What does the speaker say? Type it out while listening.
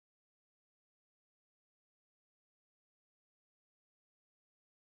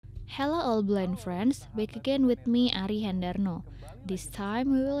Hello all blind friends, back again with me Ari Hendarno. This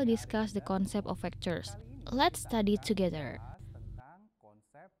time we will discuss the concept of vectors. Let's study together. Tentang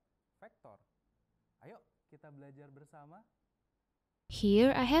konsep vektor. Ayo kita belajar bersama.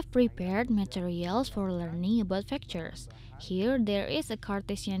 Here I have prepared materials for learning about vectors. Here there is a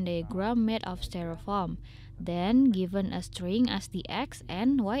Cartesian diagram made of styrofoam, then given a string as the x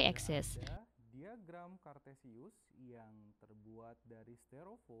and y axis. Diagram Kartesius yang terbuat dari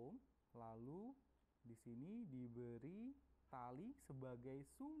styrofoam, lalu di sini diberi tali sebagai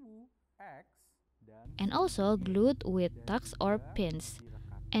sumbu x dan And also glued with tacks or pins.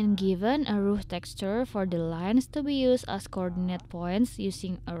 And given a rough texture for the lines to be used as coordinate points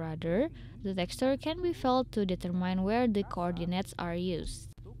using a rudder, the texture can be felt to determine where the coordinates are used.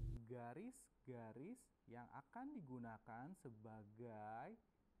 untuk garis-garis yang akan digunakan sebagai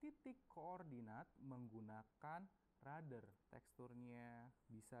titik koordinat menggunakan rudder. Teksturnya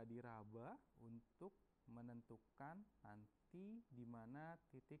bisa diraba untuk menentukan nanti di mana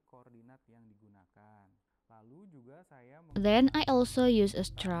titik koordinat yang digunakan. Lalu juga saya Then I also use a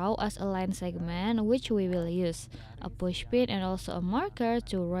straw as a line segment which we will use, a pushpin and also a marker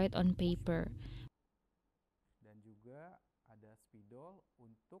to write on paper. dan juga ada spidol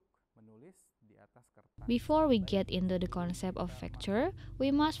untuk menulis di atas kertas. Before we get into the concept of vector,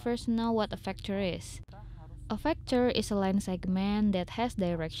 we must first know what a vector is. A vector is a line segment that has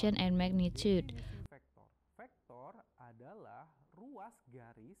direction and magnitude. Definisi vektor. Vektor adalah ruas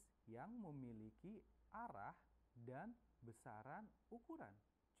garis yang memiliki arah dan besaran ukuran.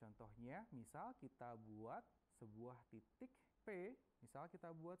 Contohnya, misal kita buat sebuah titik P,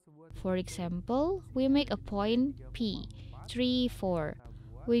 For example, we make a point P, 3, 4.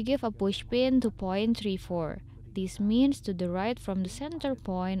 We give a pushpin to point 3, 4. This means to the right from the center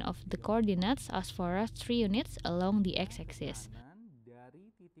point of the coordinates as far as 3 units along the x-axis. kanan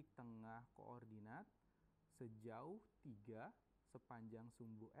dari titik tengah koordinat sejauh 3 sepanjang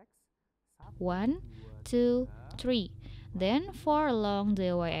sumbu x 1, 2, 3. Then 4 along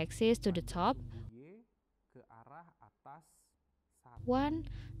the y-axis to the top. y ke arah atas 1,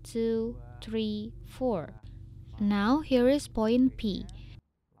 2, 3, 4. Now here is point P.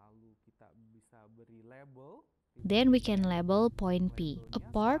 Lalu kita bisa beri label. Then we can label point P.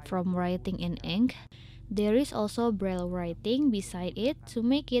 Apart from writing in ink, there is also braille writing beside it to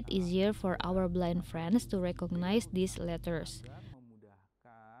make it easier for our blind friends to recognize these letters. Agar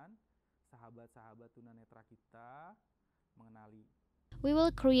memudahkan sahabat-sahabat tunanetra kita mengenali. We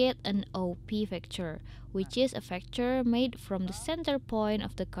will create an OP vector, which is a vector made from the center point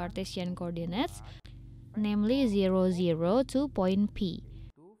of the Cartesian coordinates, namely 0, 0 to point P.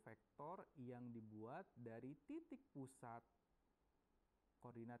 Itu vektor yang dibuat dari titik pusat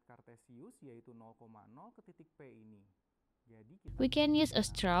koordinat Kartesius yaitu 0,0 ke titik P ini. Jadi kita We can use a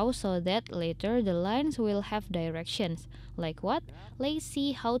straw so that later the lines will have directions. Like what? Let's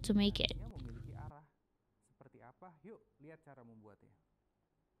see how to make it. memiliki arah. Seperti apa? Yuk, lihat cara membuatnya.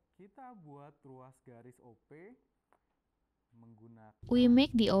 Kita buat ruas garis OP menggunakan We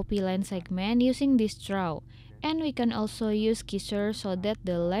make the OP line segment using this straw, and we can also use scissors so that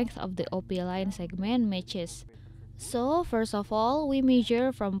the length of the OP line segment matches. So first of all, we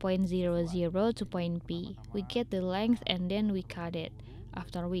measure from point 0, 0 to point P. We get the length and then we cut it.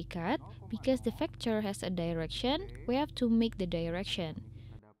 After we cut, because the vector has a direction, we have to make the direction.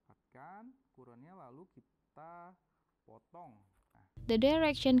 kita dapatkan ukurannya lalu kita potong. The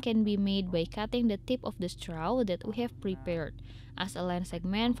direction can be made by cutting the tip of the straw that we have prepared as a line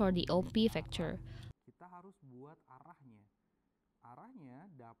segment for the OP vector. Kita harus buat arahnya. Arahnya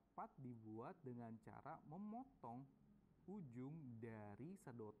dapat dibuat dengan cara memotong ujung dari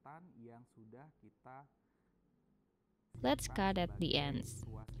sedotan yang sudah kita Let's cut at the ends.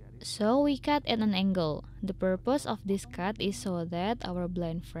 ruas garis. So we cut at an angle. The purpose of this cut is so that our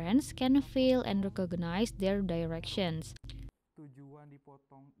blind friends can feel and recognize their directions. Tujuan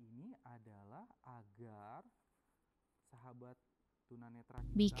dipotong ini adalah agar sahabat tunanetra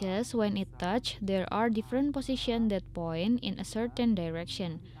kita Because when it touch, there are different positions that point in a certain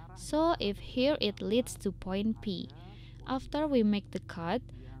direction. So if here it leads to point P. After we make the cut,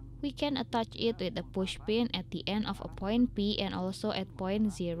 we can attach it with a pushpin at the end of a point P and also at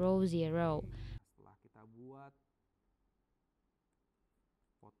point 0, 0. Setelah kita buat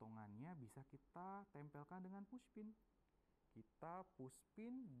potongannya bisa kita tempelkan dengan pushpin. Kita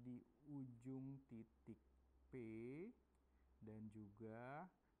pushpin di ujung titik P dan juga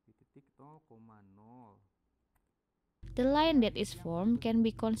di titik 0,0. The line that is formed can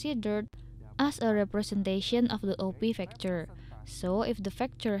be considered as a representation of the OP vector. So if the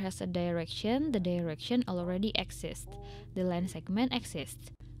vector has a direction, the direction already exists. The line segment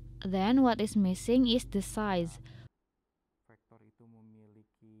exists. Then what is missing is the size. Vektor itu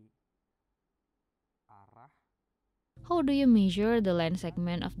memiliki arah. How do you measure the line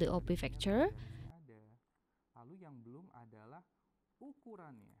segment of the OP vector? Lalu yang belum adalah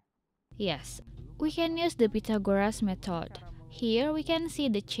ukurannya. Yes, we can use the Pythagoras method. Here we can see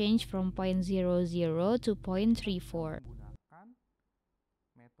the change from point 0, 0 to point 34. Menggunakan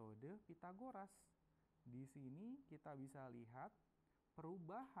metode Pythagoras. Di sini kita bisa lihat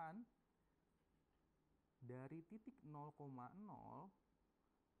perubahan dari titik 0,0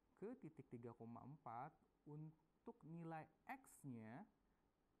 ke titik 3,4 untuk nilai X-nya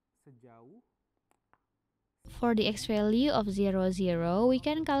sejauh. For the X value of 0, 0, we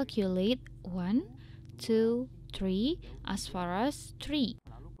can calculate 1, 2, 3 as far as 3.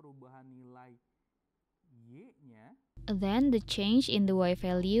 Lalu perubahan nilai Y-nya. Then the change in the Y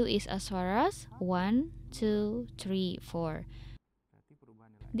value is as far as 1, 2, 3, 4.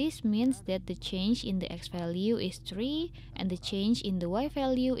 This means that the change in the X value is 3 and the change in the Y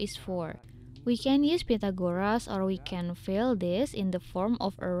value is 4. We can use Pythagoras or we can fill this in the form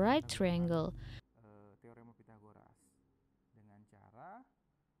of a right triangle.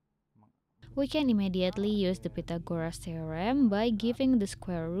 We can immediately use the Pythagoras theorem by giving the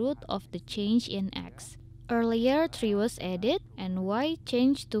square root of the change in X. Earlier 3 was added and Y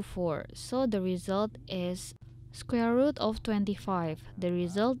changed to 4, so the result is square root of 25. The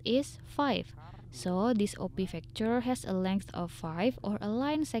result is 5. So this OP vector has a length of 5 or a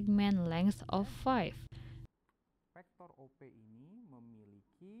line segment length of 5.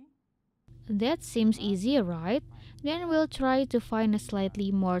 That seems easy, right? Then we'll try to find a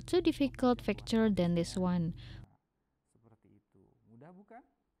slightly more too difficult vector than this one. Seperti itu. Mudah bukan?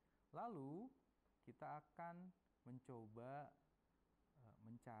 Lalu kita akan mencoba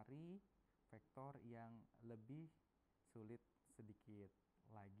mencari vektor yang lebih sulit sedikit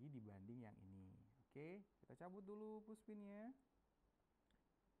lagi dibanding yang ini. Oke, kita cabut dulu puspinnya.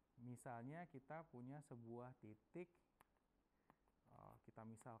 Misalnya kita punya sebuah titik, kita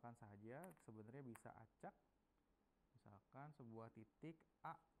misalkan saja, sebenarnya bisa acak. Misalkan sebuah titik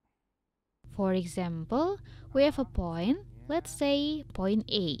A. For example, we have a point, let's say point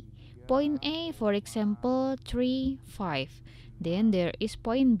A. Point A, for example, 3, 5. Then there is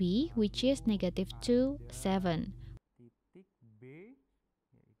point B, which is negative 2, 7. Titik B,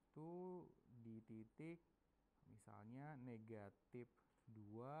 yaitu di titik misalnya negatif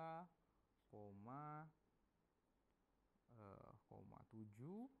 2,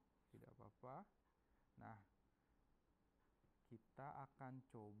 7, tidak apa-apa. Nah, kita akan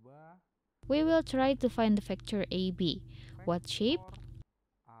coba. We will try to find the vector AB. What shape?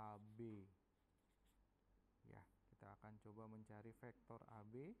 AB. Ya, kita akan coba mencari vektor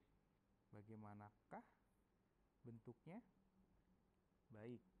AB. Bagaimanakah bentuknya?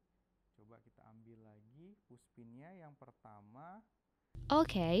 Baik, coba kita ambil lagi pushpinnya yang pertama.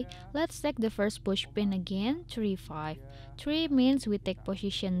 Okay, let's take the first pushpin again, 3, 5. 3 means we take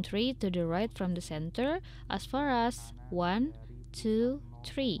position 3 to the right from the center as far as 1, 2,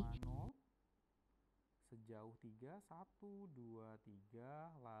 3. Sejauh 3, 1, 2,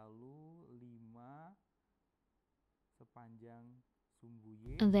 3, lalu 5 sepanjang sumbu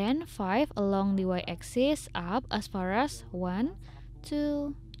Y. Then 5 along the y-axis up as far as 1,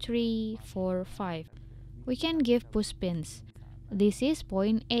 2, 3, 4, 5. We can give pushpins. This is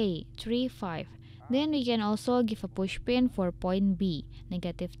point A, 3, 5. Then we can also give a pushpin for point B,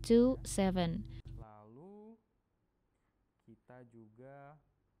 negative 2, 7. Lalu kita juga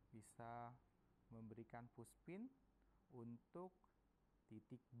bisa memberikan pushpin untuk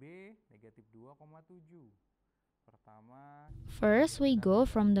titik B, negatif 2,7. Pertama, first we go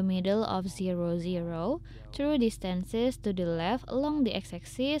from the middle of 0, 0 through distances to the left along the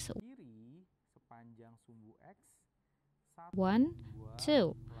x-axis kiri sepanjang sumbu X 1,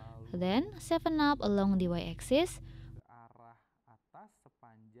 2. Then 7 up along the y-axis ke arah atas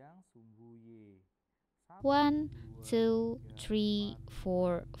sepanjang sumbu Y 1, 2, 3,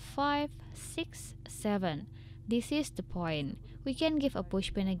 4, 5, 6, 7. This is the point. We can give a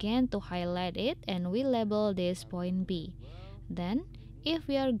pushpin again to highlight it and we label this point B. Then, if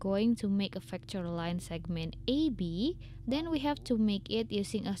we are going to make a vector line segment AB, then we have to make it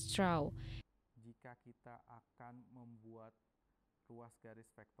using a straw. Jika kita akan membuat ruas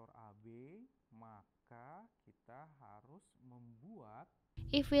garis vektor AB, maka kita harus membuat.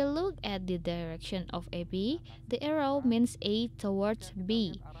 If we look at the direction of AB, the arrow means A towards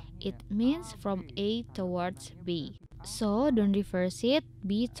B. It means from A towards B. So don't reverse it,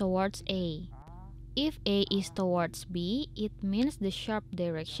 B towards A. If A is towards B, it means the sharp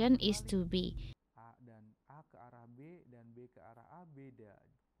direction is to B. A dan A ke arah B dan B ke arah A beda.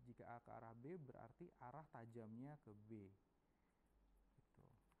 AB berarti arah tajamnya ke B. Gitu.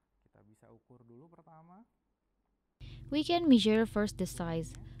 Kita bisa ukur dulu pertama. We can measure first the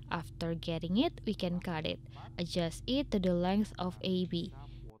size. After getting it, we can cut it. Adjust it to the length of AB. Bisa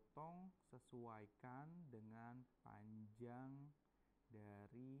potong sesuaikan dengan panjang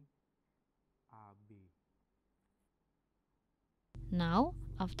dari AB. Now,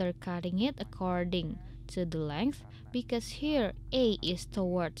 after cutting it according to the length, because here A is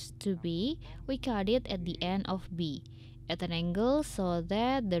towards to B, we cut it at the end of B, at an angle so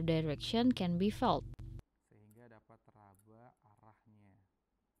that the direction can be felt. Sehingga dapat teraba arahnya.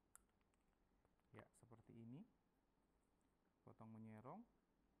 Ya, seperti ini. Potong menyerong.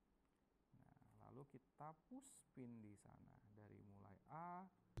 Nah, lalu kita push pin di sana dari mulai A.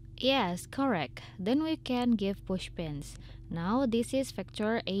 Yes, correct. Then we can give push pins. Now this is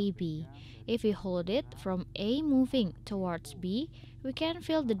vector AB. If we hold it from A moving towards B, we can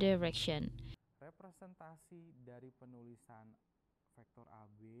feel the direction. Representasi dari penulisan vektor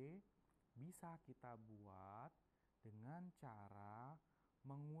AB bisa kita buat dengan cara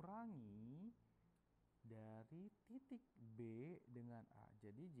mengurangi dari titik B dengan A.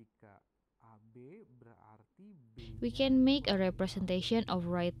 Jadi jika AB berarti B. We can make a representation of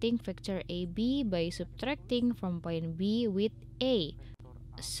writing vector AB by subtracting from point B with A.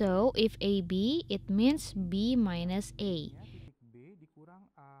 So if AB, it means B minus A. Titik B dikurang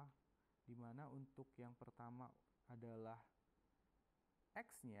A, di mana untuk yang pertama adalah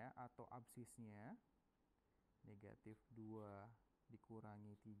X-nya atau absisnya, negatif 2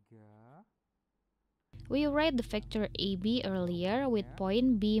 dikurangi 3. We write the vector AB earlier with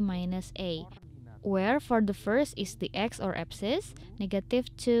point B minus A, where for the first is the x or abscissa,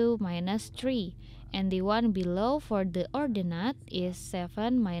 negative 2 minus 3, and the one below for the ordinate is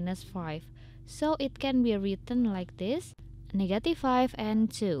 7 minus 5. So it can be written like this, negative 5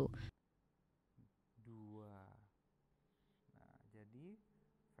 and 2.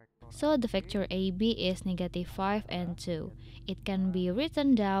 So the vector AB is negative 5 and 2. It can be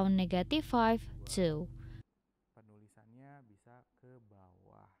written down negative 5, 2. Penulisannya bisa ke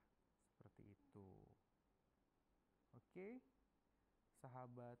bawah seperti itu. Oke,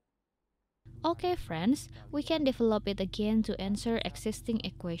 sahabat. Okay, friends, we can develop it again to answer existing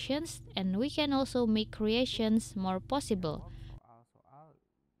equations, and we can also make creations more possible. Soal-soal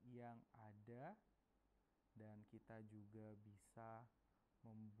yang ada, dan kita juga bisa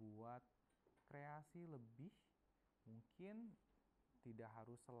membuat kreasi lebih. Mungkin tidak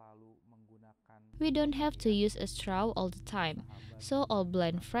harus selalu menggunakan. We don't have to use a straw all the time, so all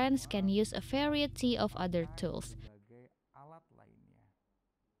blind friends can use a variety of other tools. Sebagai alat lainnya.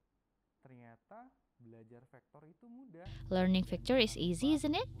 Ternyata belajar vektor itu mudah. Learning vector is easy,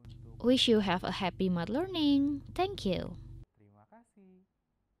 isn't it? Wish you have a happy math learning. Thank you.